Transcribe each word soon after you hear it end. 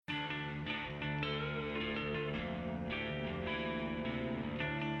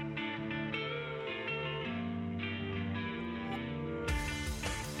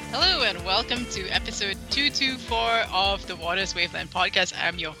Hello and welcome to episode 224 of the Waters Waveland podcast.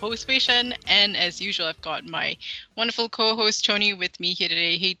 I'm your host, Wei-Shen, and as usual, I've got my wonderful co-host, Tony, with me here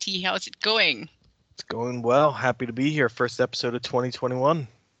today. Hey, T, how's it going? It's going well. Happy to be here. First episode of 2021.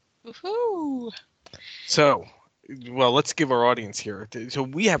 Woohoo! So, let's give our audience here. So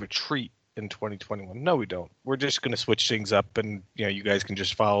we have a treat in 2021. No, we don't. We're just going to switch things up, and you guys can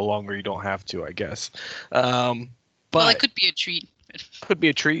just follow along, or you don't have to, I guess. Well, it But could be a treat. could be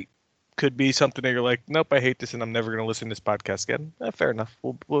a treat. Could be something that you're like, nope, I hate this, and I'm never going to listen to this podcast again. Fair enough.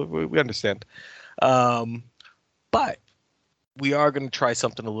 We understand. But we are going to try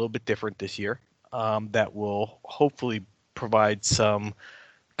something a little bit different this year. That will hopefully provide some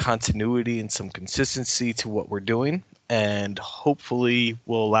continuity and some consistency to what we're doing, and hopefully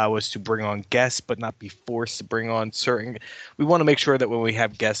will allow us to bring on guests but not be forced to bring on certain. We want to make sure that when we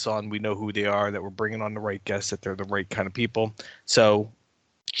have guests on, we know who they are, that we're bringing on the right guests, that they're the right kind of people. So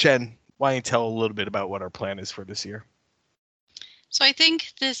Jen, why don't you tell a little bit about what our plan is for this year? So I think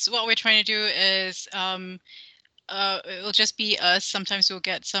what we're trying to do is it'll just be us. Sometimes we'll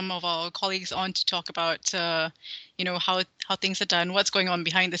get some of our colleagues on to talk about, how things are done, what's going on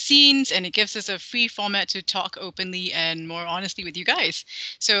behind the scenes, and it gives us a free format to talk openly and more honestly with you guys.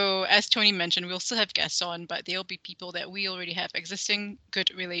 So as Tony mentioned, we'll still have guests on, but they'll be people that we already have existing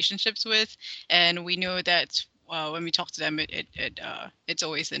good relationships with, and we know that when we talk to them, it's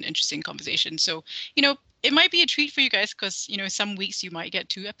always an interesting conversation. So, it might be a treat for you guys because, some weeks you might get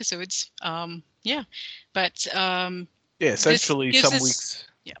 2 episodes. Yeah, but Essentially this gives some us, weeks.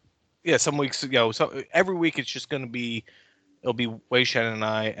 yeah. Yeah, some weeks, so every week it's just going to be, it'll be Wei Shen and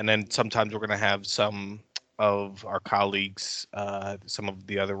I, and then sometimes we're going to have some of our colleagues, some of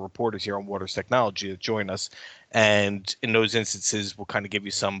the other reporters here on Waters Technology that join us. And in those instances, we'll kind of give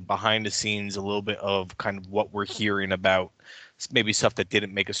you some behind the scenes, a little bit of kind of what we're hearing about, maybe stuff that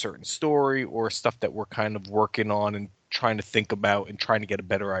didn't make a certain story or stuff that we're kind of working on and trying to think about and trying to get a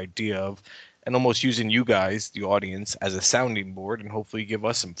better idea of, and almost using you guys, the audience, as a sounding board, and hopefully give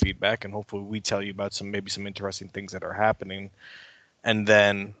us some feedback, and hopefully we tell you about some interesting things that are happening. And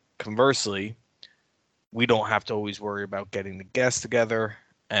then conversely, we don't have to always worry about getting the guests together.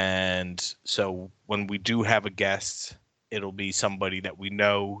 And so when we do have a guest, it'll be somebody that we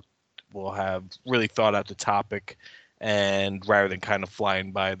know will have really thought out the topic, and rather than kind of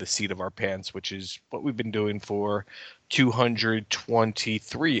flying by the seat of our pants, which is what we've been doing for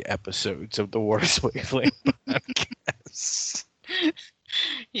 223 episodes of the Waters Waveland podcast.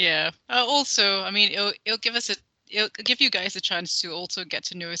 Yeah. Also, I mean, it'll give you guys a chance to also get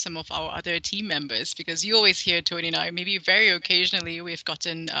to know some of our other team members, because you always hear Tony and I. Maybe very occasionally we've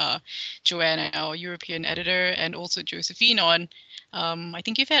gotten Joanna, our European editor, and also Josephine on. I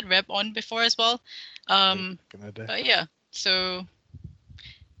think you've had Reb on before as well. But yeah. So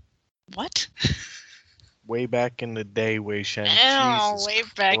what? Way back in the day, Wei Shen. Oh, Jesus way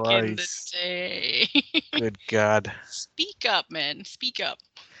back in the Christ. day. Good God. Speak up, man. Speak up.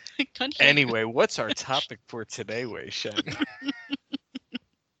 I can't hear you. Anyway, what's our topic for today, Wei Shen?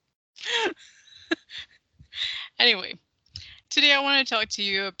 Anyway, today I want to talk to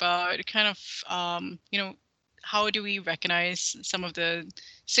you about kind of, how do we recognize some of the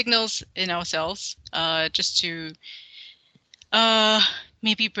signals in ourselves, just to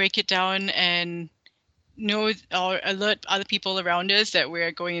maybe break it down and know or alert other people around us that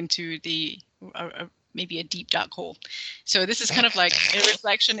we're going into maybe a deep dark hole. So this is kind of like a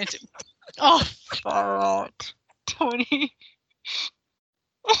reflection into. Oh, God, Tony.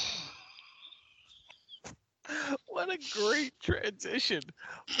 What a great transition.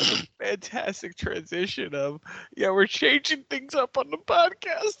 What a fantastic transition of, we're changing things up on the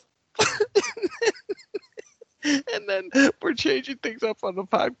podcast. And then we're changing things up on the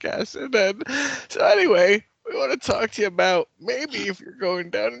podcast. And then, so anyway, we want to talk to you about maybe if you're going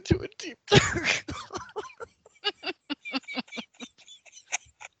down into a deep dark.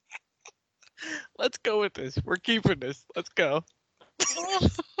 Let's go with this. We're keeping this. Let's go.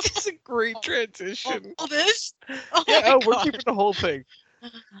 It's a great transition. All this? We're keeping the whole thing.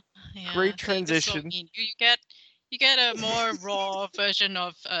 Yeah, Great see, this is what I transition. mean. You get a more raw version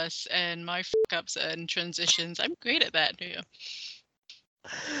of us and my fuck ups and transitions. I'm great at that. Yeah.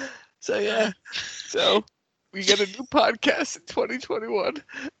 So so we get a new podcast in 2021,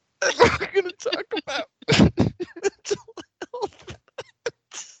 and we're gonna talk about mental health.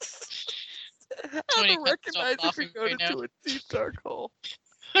 How Tony, to can't stop recognize if laughing you're going right now. into a deep dark hole.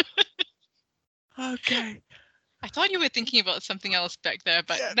 Okay. I thought you were thinking about something else back there,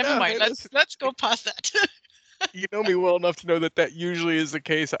 but Yeah, never no, mind. hey, Let's go past that. you know me well enough to know that usually is the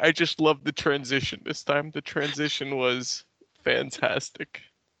case. I just love the transition this time. The transition was fantastic.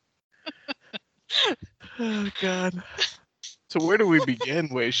 Oh God. So where do we begin,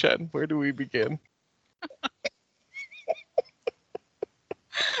 Wei Shen? Where do we begin?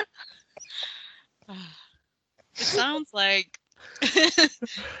 It sounds like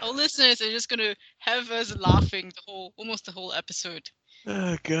our listeners are just gonna have us laughing almost the whole episode.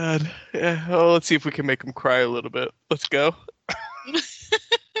 Oh God. Yeah. Oh, let's see if we can make him cry a little bit. Let's go.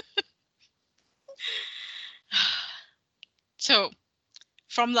 So,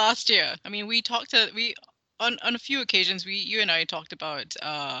 from last year, I mean, we on a few occasions, you and I talked about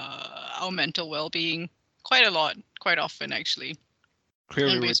our mental well-being quite a lot, quite often actually,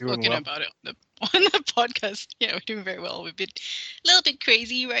 Clearly, and we're we've doing spoken well. about it on the podcast. Yeah, we're doing very well. We've been a little bit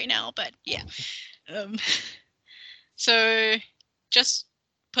crazy right now, but yeah. Um, so, just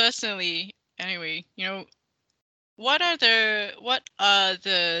personally, anyway, what are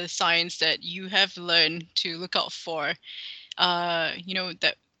the signs that you have learned to look out for? That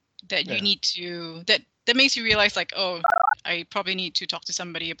you Yeah. need to that makes you realize like, oh, I probably need to talk to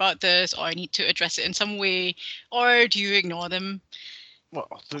somebody about this, or I need to address it in some way, or do you ignore them Well,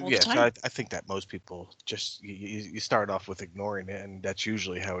 so, all the yeah. So time? I think that most people just you start off with ignoring it, and that's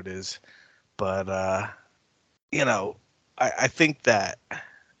usually how it is. But you know, I think that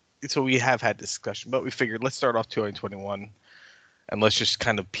so we have had discussion, but we figured let's start off 2021 and let's just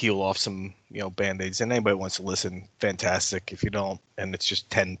kind of peel off some band-aids. And anybody wants to listen, fantastic. If you don't, and it's just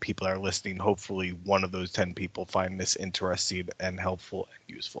 10 people are listening, hopefully one of those 10 people find this interesting and helpful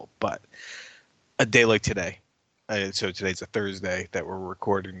and useful. But a day like today, so today's a Thursday that we're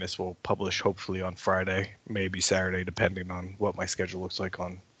recording this, will publish hopefully on Friday, maybe Saturday, depending on what my schedule looks like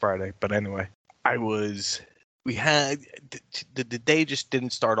on Friday. But anyway, I was we had the day just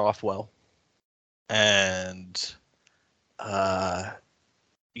didn't start off well. And uh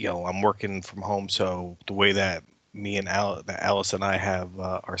I'm working from home, so the way that me and that Alice and I have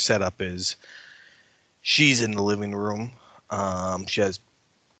our setup is she's in the living room. She has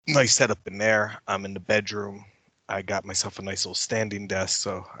nice setup in there. I'm in the bedroom. I got myself a nice little standing desk,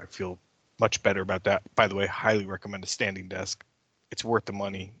 so I feel much better about that. By the way, highly recommend a standing desk. It's worth the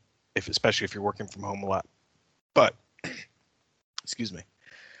money, especially if you're working from home a lot. But excuse me.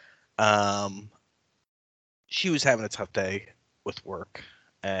 Um, she was having a tough day with work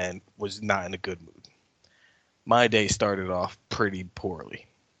and was not in a good mood. My day started off pretty poorly.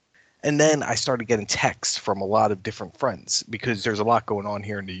 And then I started getting texts from a lot of different friends because there's a lot going on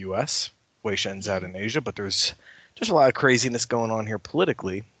here in the US. Wei Shen's out Mm, in Asia, but there's just a lot of craziness going on here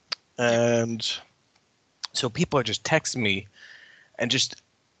politically. yep. And so people are just texting me, and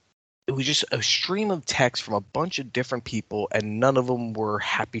it was just a stream of texts from a bunch of different people, and none of them were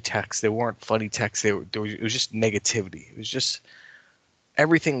happy texts. They weren't funny texts. It was just negativity. It was just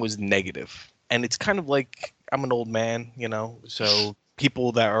everything was negative. And it's kind of like I'm an old man, so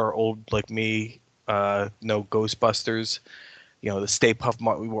people that are old like me know Ghostbusters, the Stay Puft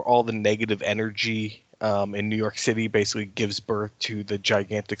where all the negative energy in New York City basically gives birth to the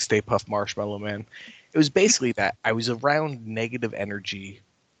gigantic Stay Puft Marshmallow Man. It was basically that. I was around negative energy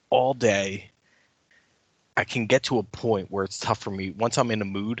all day. I can get to a point where it's tough for me. Once I'm in a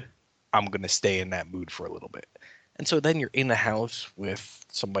mood, I'm going to stay in that mood for a little bit. And so then you're in the house with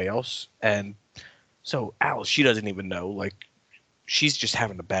somebody else. And so Alice, she doesn't even know. Like, she's just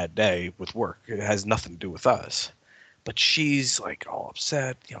having a bad day with work. It has nothing to do with us. But she's like all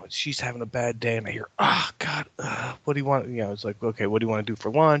upset. She's having a bad day. And I hear, oh, God, what do you want? It's like, okay, what do you want to do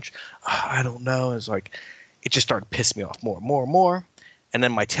for lunch? I don't know. It's like, it just started pissing me off more and more and more. And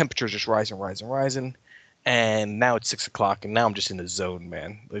then my temperature's just rising, rising, rising. And now it's 6 o'clock, and now I'm just in the zone,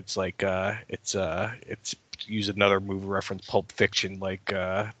 man. It's like it's use another movie reference, Pulp Fiction, like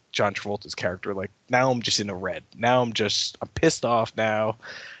John Travolta's character. Like now I'm just in a red. Now I'm pissed off now.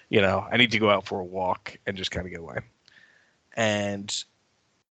 I need to go out for a walk and just kind of get away. And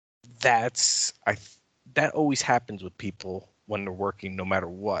that's I that always happens with people when they're working, no matter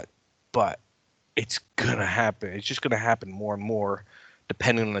what. But it's gonna happen. It's just gonna happen more and more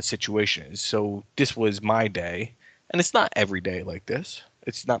depending on the situation. So this was my day, and it's not every day like this.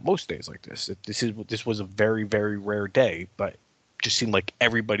 It's not most days like this. This was a very, very rare day, but just seemed like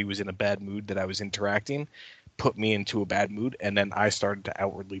everybody was in a bad mood that I was interacting, put me into a bad mood, and then I started to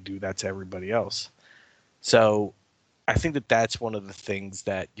outwardly do that to everybody else. So I think that that's one of the things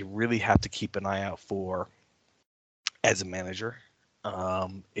that you really have to keep an eye out for as a manager,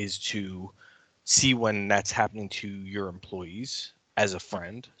 is to see when that's happening to your employees. As a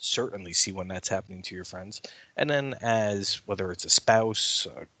friend, certainly see when that's happening to your friends. And then as whether it's a spouse,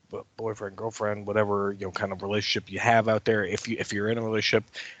 boyfriend, girlfriend, whatever kind of relationship you have out there, if you're in a relationship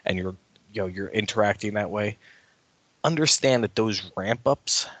and you're interacting that way, understand that those ramp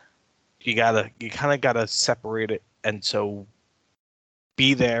ups you kind of gotta separate it, and so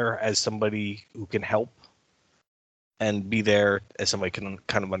be there as somebody who can help, and be there as somebody can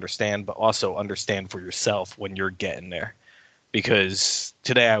kind of understand, but also understand for yourself when you're getting there. Because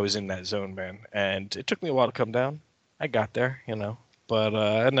today I was in that zone, man, and it took me a while to come down. I got there, you know. But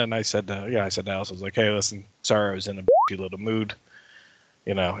and then I said, I said to Alice, I was like, hey, listen, sorry, I was in a little mood.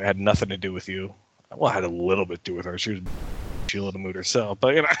 You know, it had nothing to do with you. Well, it had a little bit to do with her. She was a little mood herself,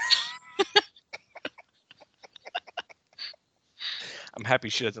 but you know, I'm happy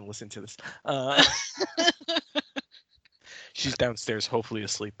she doesn't listen to this. She's downstairs, hopefully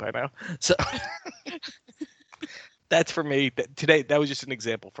asleep by now. So that's for me. Today, that was just an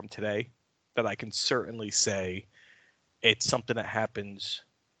example from today that I can certainly say it's something that happens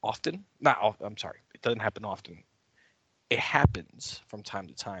often. Not often, I'm sorry, it doesn't happen often. It happens from time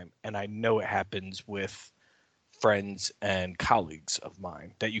to time, and I know it happens with friends and colleagues of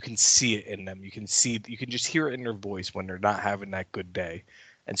mine that you can see it in them. You can just hear it in their voice when they're not having that good day.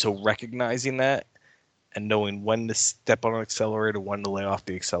 And so recognizing that and knowing when to step on an accelerator, when to lay off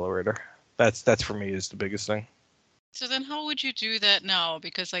the accelerator. That's for me is the biggest thing. So then how would you do that now?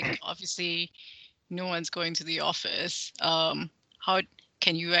 Because like obviously no one's going to the office. How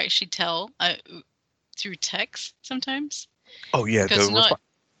can you actually tell through text sometimes? Oh yeah, Because not,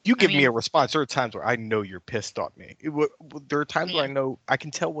 you I give me mean, a response. There are times where I know you're pissed on me. There are times where yeah. I know I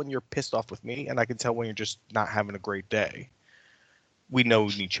can tell when you're pissed off with me, and I can tell when you're just not having a great day. We know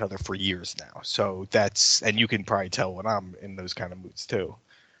each other for years now, so and you can probably tell when I'm in those kind of moods too.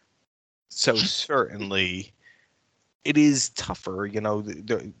 So certainly, it is tougher. You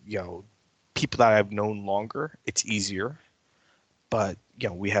know, people that I've known longer, it's easier. But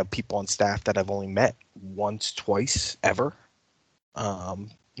we have people on staff that I've only met once, twice, ever.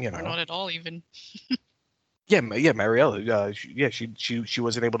 You Or know, not at all even. yeah, Mariella. She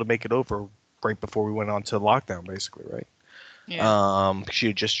wasn't able to make it over right before we went on to lockdown, basically, right? Yeah. She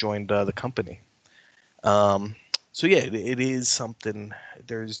had just joined the company. Um, so yeah, it is something.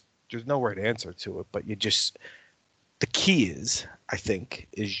 There's no right answer to it, but the key is, I think,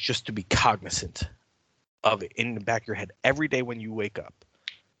 is just to be cognizant of it in the back of your head every day when you wake up.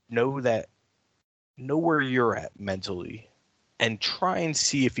 Know where you're at mentally, and try and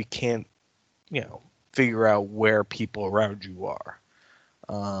see if you can't, figure out where people around you are.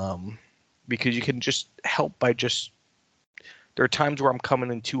 Because you can just help by just. There are times where I'm coming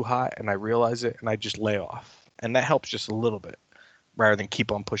in too hot and I realize it and I just lay off, and that helps just a little bit rather than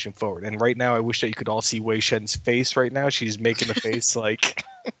keep on pushing forward. And right now, I wish that you could all see Wei Shen's face right now. She's making the face like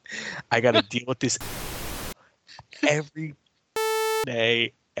I got to deal with this every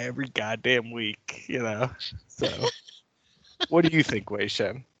day, every goddamn week, you know? So, what do you think, Wei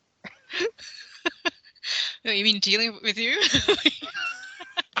Shen? Oh, you mean dealing with you?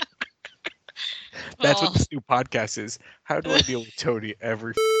 That's what Well, this new podcast is. How do I deal with Tony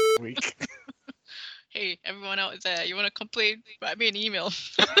every week? hey, everyone out there, you want to complain? Write me an email.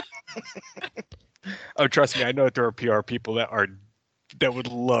 Oh, trust me, I know there are PR people that would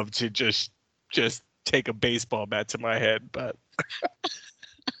love to just take a baseball bat to my head, but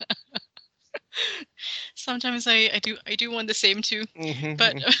Sometimes I do want the same too,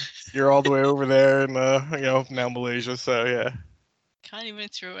 but mhm. You're all the way over there in now Malaysia, so yeah. can't even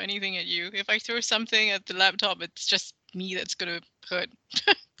throw anything at you. If I throw something at the laptop, it's just me that's gonna hurt.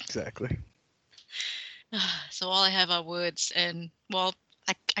 Exactly. So all I have are words, and well,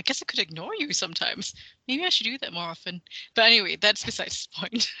 I guess I could ignore you sometimes. Maybe I should do that more often. But anyway, that's besides the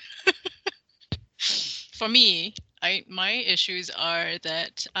point. For me, my issues are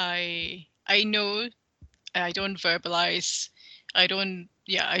that I know I don't verbalize. I don't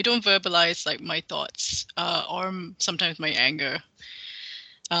verbalize like my thoughts or sometimes my anger.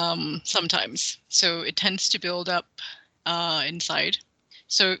 Sometimes, so it tends to build up inside.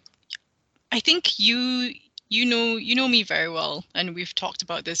 So I think you know me very well, and we've talked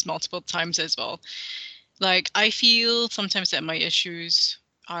about this multiple times as well. Like I feel sometimes that my issues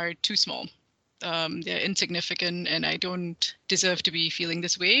are too small. They're insignificant, and I don't deserve to be feeling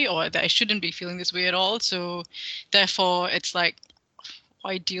this way, or that I shouldn't be feeling this way at all. So, therefore, it's like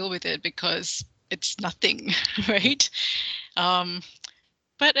why deal with it because it's nothing, right? Um,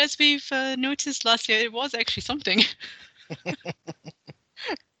 but as we've noticed last year, it was actually something.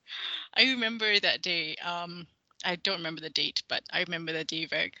 I remember that day. I don't remember the date, but I remember the day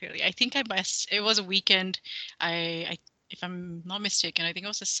very clearly. I think I must. It was a weekend. If I'm not mistaken, I think it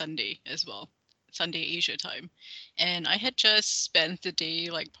was a Sunday as well, Sunday Asia time, and I had just spent the day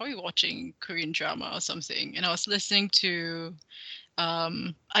like probably watching Korean drama or something, and I was listening to.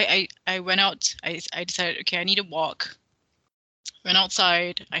 I went out. I decided, okay, I need a walk. Went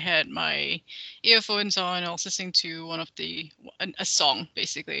outside. I had my earphones on. I was listening to a song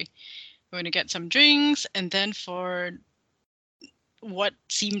basically. We're going to get some drinks, and then for what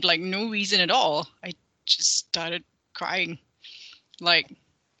seemed like no reason at all, I just started crying, like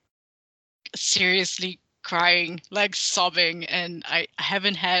seriously crying, like sobbing, and I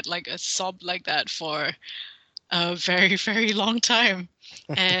haven't had like a sob like that for a very, very long time.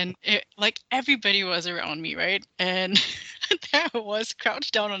 And like everybody was around me, right? And there I was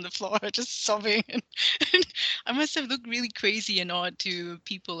crouched down on the floor, just sobbing. And I must have looked really crazy and odd to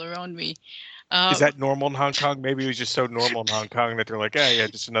people around me. Is Uh, that normal in Hong Kong? Maybe it was just so normal in Hong Kong that they're like, "Ah, yeah,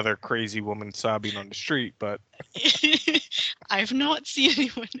 just another crazy woman sobbing on the street." But I've not seen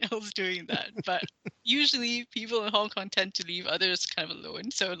anyone else doing that, but usually people in Hong Kong tend to leave others kind of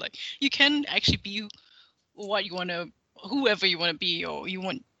alone. So like you can actually be what you want to, whoever you want to be, or you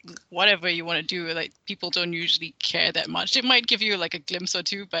want whatever you want to do. Like people don't usually care that much. They might give you like a glimpse or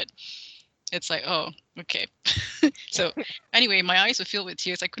two, but it's like, oh, okay. So anyway, my eyes were filled with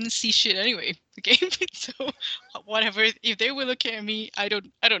tears. I couldn't see shit anyway. Okay, so whatever. If they were looking at me, I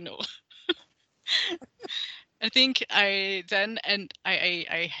don't know. I think I then and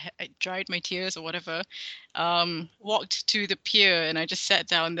I dried my tears or whatever. Walked to the pier and I just sat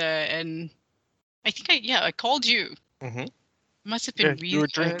down there and I think I called you. hmm Must have yeah, been you really were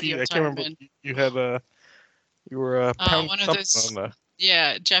early drinking. on I can't time, remember. man. You had you were pounding One of something those, on the.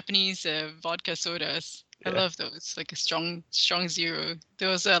 yeah, Japanese vodka sodas. I Yeah. love those, like a strong zero.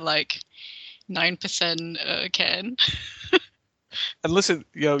 Those are like 9% can. And listen,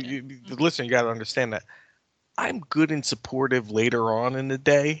 Yeah. the listener, you got to understand that I'm good and supportive later on in the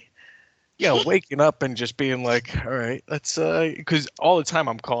day. Yeah, waking up and just being like, all right, let's because all the time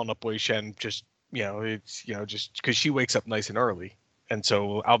I'm calling up Wei Shen, just it's just because she wakes up nice and early, and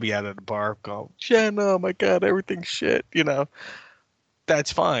so I'll be out at the bar, go Shen, oh my god, everything's shit,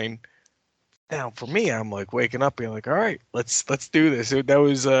 that's fine. Now for me, I'm like waking up being like, all right, let's do this. That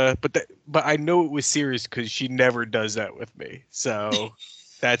was but I know it was serious because she never does that with me, so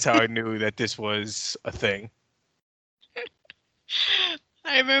that's how I knew that this was a thing.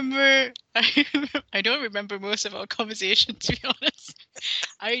 I remember. I don't remember most of our conversation, to be honest.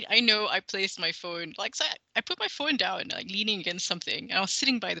 I know I placed my phone like so I put my phone down, like leaning against something. And I was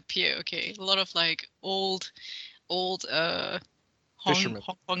sitting by the pier. Okay, a lot of like old Fisherman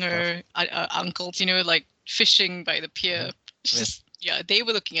Hong stuff. Konger uncles, like fishing by the pier. Hmm. It's Yeah. just yeah, they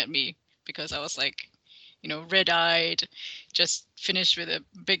were looking at me because I was like, red-eyed, just finished with a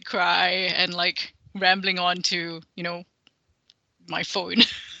big cry and like rambling on to my phone.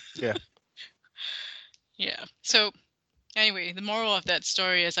 Yeah. Yeah. So anyway, the moral of that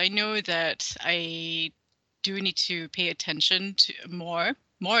story is I know that I do need to pay attention to more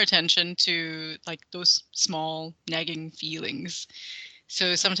attention to like those small nagging feelings.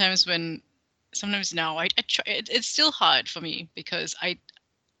 So sometimes now I try it's still hard for me because I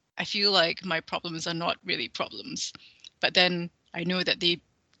feel like my problems are not really problems. But then I know that they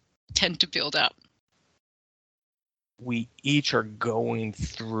tend to build up. We each are going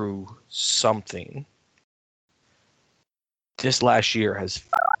through something. This last year has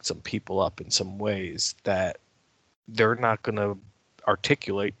fucked some people up in some ways that they're not going to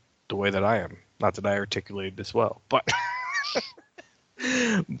articulate the way that I am. Not that I articulated this well, but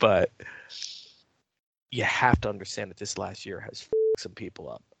but you have to understand that this last year has fucked some people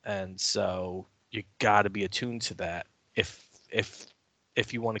up, and so you got to be attuned to that if if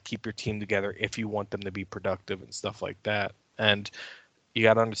if you want to keep your team together, if you want them to be productive and stuff like that. And you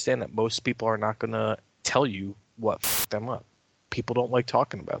got to understand that most people are not going to tell you what fucked them up. People don't like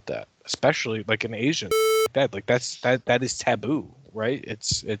talking about that, especially like in Asian like that is taboo, right?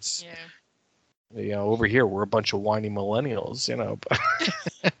 It's Yeah. over here we're a bunch of whiny millennials,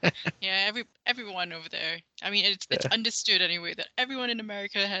 Yeah, everyone over there. I mean, it's Yeah. understood anyway that everyone in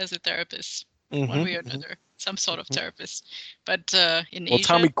America has a therapist, one Hmm. way or Hmm. another, some sort of Hmm. therapist. But in Well, Asia,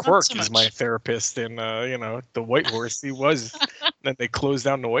 Tommy not so Quirk is my much. therapist in the White Horse. He was. Then they closed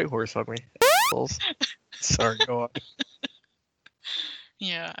down the White Horse on me. Assholes. Sorry, go on.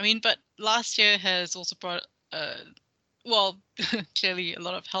 Yeah, I mean, but last year has also brought, well, clearly a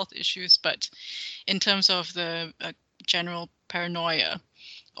lot of health issues, but in terms of the general paranoia,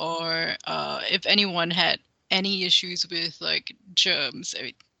 or if anyone had any issues with like germs,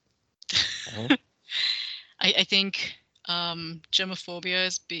 Mhm. I think germophobia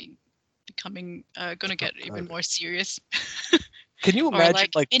is becoming going to Oh, get even God. more serious. Can you Or imagine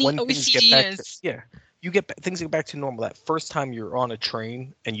like like any when things get OCD back to is. yeah, things get back to normal. That first time you're on a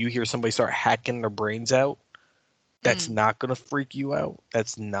train and you hear somebody start hacking their brains out, that's Mm, not gonna freak you out.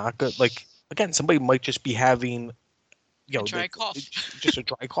 That's not good. Like again, somebody might just be having A dry cough. just a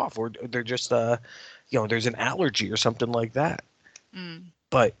dry cough, or they're just there's an allergy or something like that. Mm.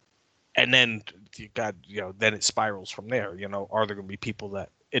 But and then you got then it spirals from there. Are there going to be people that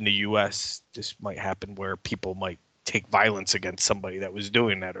in the U.S. this might happen where people might take violence against somebody that was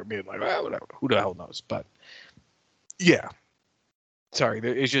doing that, or being like, oh, whatever, who the hell knows? But yeah, sorry,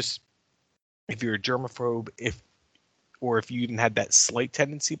 it's just if you're a germaphobe, if you even had that slight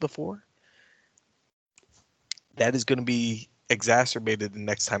tendency before, that is going to be exacerbated the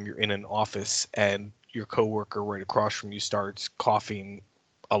next time you're in an office and your coworker right across from you starts coughing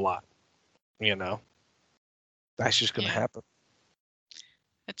a lot. That's just going to Yeah. happen.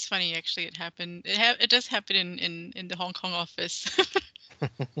 That's funny, actually. It happened. It does happen in the Hong Kong office.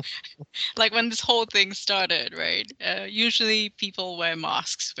 Like when this whole thing started, right? Usually people wear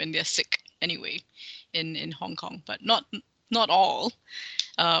masks when they're sick anyway, in Hong Kong, but not all.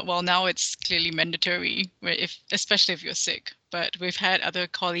 Well, now it's clearly mandatory, especially if you're sick. But we've had other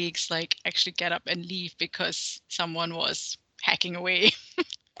colleagues like actually get up and leave because someone was hacking away.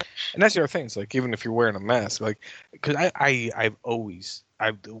 And that's the other thing. It's like even if you're wearing a mask, like because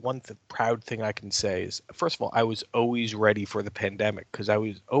the proud thing I can say is, first of all, I was always ready for the pandemic because I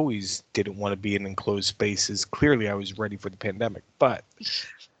was always didn't want to be in enclosed spaces. Clearly, I was ready for the pandemic. But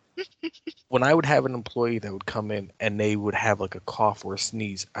when I would have an employee that would come in and they would have like a cough or a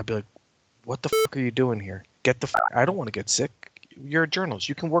sneeze, I'd be like, "What the fuck are you doing here? Get the fuck! I don't want to get sick. You're a journalist.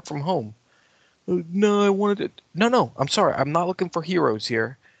 You can work from home." No, I wanted it. No, no. I'm sorry. I'm not looking for heroes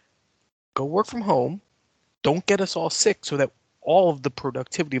here. Go work from home. Don't get us all sick so that all of the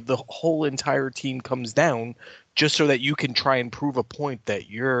productivity of the whole entire team comes down just so that you can try and prove a point that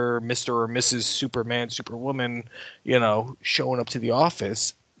you're Mr. or Mrs. Superman, Superwoman, showing up to the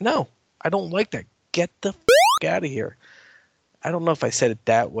office. No, I don't like that. Get the out of here. I don't know if I said it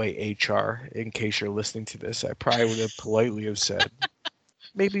that way, HR, in case you're listening to this. I probably would have politely have said,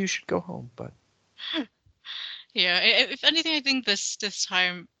 maybe you should go home, but Yeah, if anything, I think this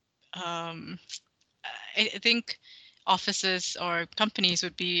time, um, I think offices or companies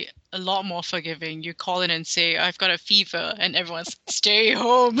would be a lot more forgiving. You call in and say, "I've got a fever," and everyone's stay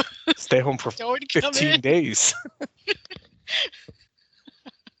home, stay home for don't come 15 in. days.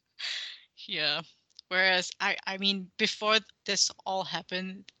 Yeah. Whereas I mean, before this all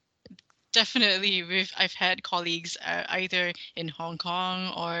happened, definitely I've had colleagues either in Hong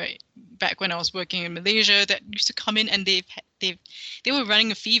Kong or back when I was working in Malaysia that used to come in and they were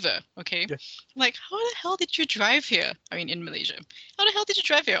running a fever. Okay, Yeah. like how the hell did you drive here? I mean, in Malaysia, how the hell did you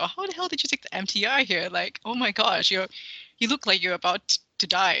drive here? Or how the hell did you take the MTR here? Like, oh my gosh, you look like you're about to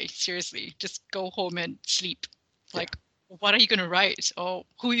die. Seriously, just go home and sleep. Yeah. Like, what are you gonna write? Or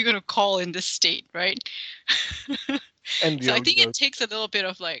who are you gonna call in this state, right? And So I think it takes a little bit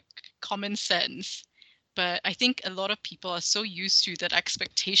of like common sense. But I think a lot of people are so used to that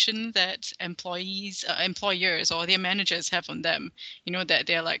expectation that employers, or their managers have on them. That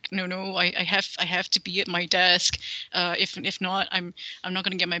they're like, no, no, I have to be at my desk. If not, I'm not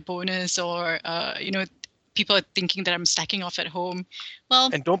going to get my bonus. Or people are thinking that I'm stacking off at home. Well,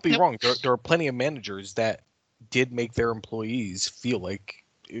 And don't be nope. wrong, there are plenty of managers that did make their employees feel like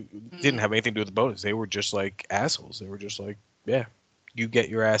it didn't Mm, have anything to do with the bonus. They were just like assholes. They were just like, yeah, you get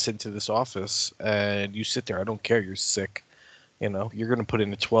your ass into this office and you sit there. I don't care. You're sick. You're going to put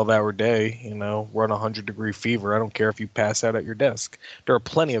in a 12-hour day, run a 100-degree fever. I don't care if you pass out at your desk. There are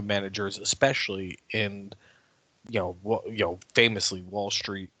plenty of managers, especially in, famously Wall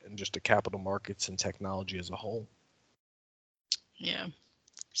Street and just the capital markets and technology as a whole. yeah.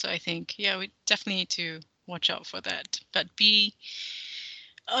 So I think, yeah, we definitely need to watch out for that. But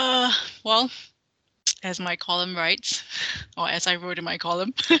well, as my column writes, or as I wrote in my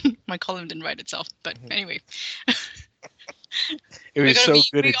column, my column didn't write itself. But Mhm. anyway, It we're was gonna so be,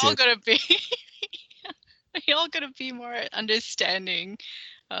 good we it all did. gotta be, we all gotta be more understanding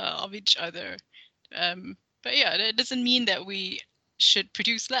of each other. But yeah, that doesn't mean that we should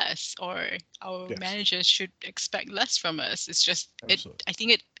produce less or our Yes, managers should expect less from us. It's just absolutely. I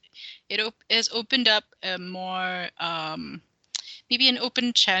think it has opened up a more maybe an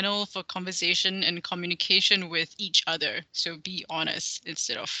open channel for conversation and communication with each other. So be honest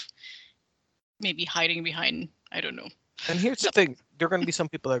instead of maybe hiding behind, I don't know. And here's the So, thing: there are going to be some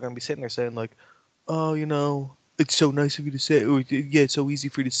people that are going to be sitting there saying like, "Oh, it's so nice of you to say, or yeah, it's so easy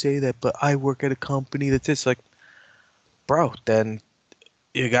for you to say that, but I work at a company that's this." Like, bro, then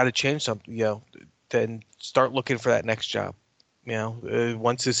you got to change something. Then start looking for that next job.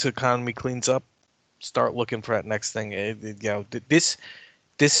 Once this economy cleans up, start looking for that next thing.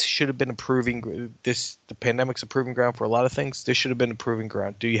 This should have been a proving. The pandemic's a proving ground for a lot of things. This should have been a proving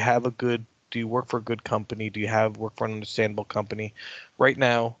ground. Do you have a good you work for a good company? Do you have work for an understandable company? Right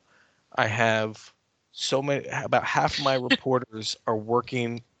now, I have so many. About half of my reporters are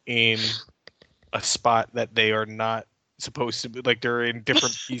working in a spot that they are not supposed to be. Like they're in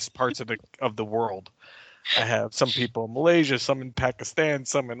different parts of the world. I have some people in Malaysia, some in Pakistan,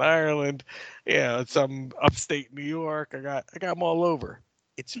 some in Ireland, some upstate New York. I got them all over.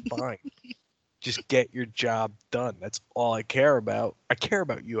 It's fine. Just get your job done. That's all I care about. I care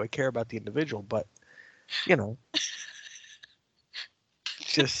about you. I care about the individual, but you know,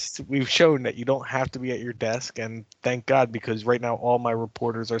 just we've shown that you don't have to be at your desk, and thank God, because right now all my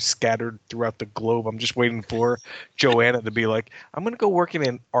reporters are scattered throughout the globe. I'm just waiting for Joanna to be like, I'm gonna go work in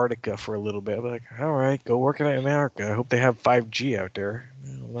Antarctica for a little bit. I'm like, all right, go work in America. I hope they have 5G out there. I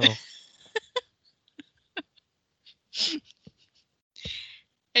don't know.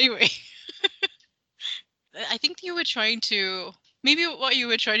 Anyway, I think you were trying to. Maybe what you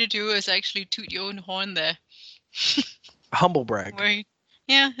were trying to do is actually toot your own horn there. Humble brag. Right.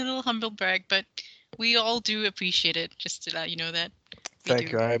 Yeah, a little humble brag, but we all do appreciate it, just to let you know that. We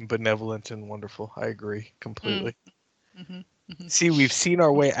Thank do. you. I'm benevolent and wonderful. I agree completely. Mm-hmm. See, we've seen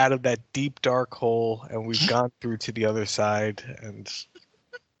our way out of that deep dark hole, and we've gone through to the other side, and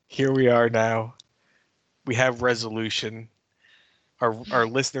here we are now. We have resolution. Our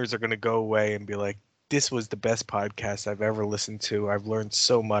listeners are going to go away and be like, "This was the best podcast I've ever listened to. I've learned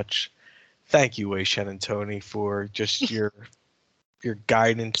so much. Thank you, Wei-Shen and Tony, for just your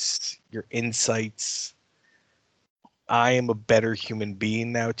guidance, your insights. I am a better human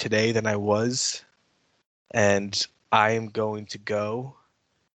being now today than I was, and I am going to go.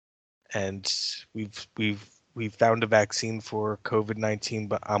 And we've found a vaccine for COVID-19,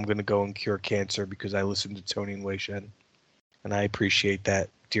 but I'm going to go and cure cancer because I listened to Tony and Wei-Shen, and I appreciate that,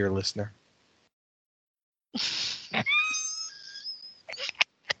 dear listener."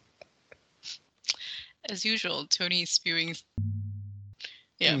 As usual, Tony spewing.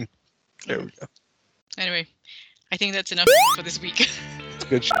 Yeah. There we go. Anyway, I think that's enough for this week. It's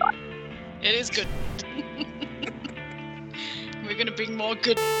good. It is good. We're gonna bring more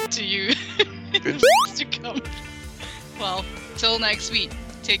good to you Good. to come. Well, till next week.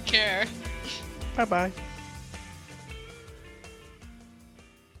 Take care. Bye bye.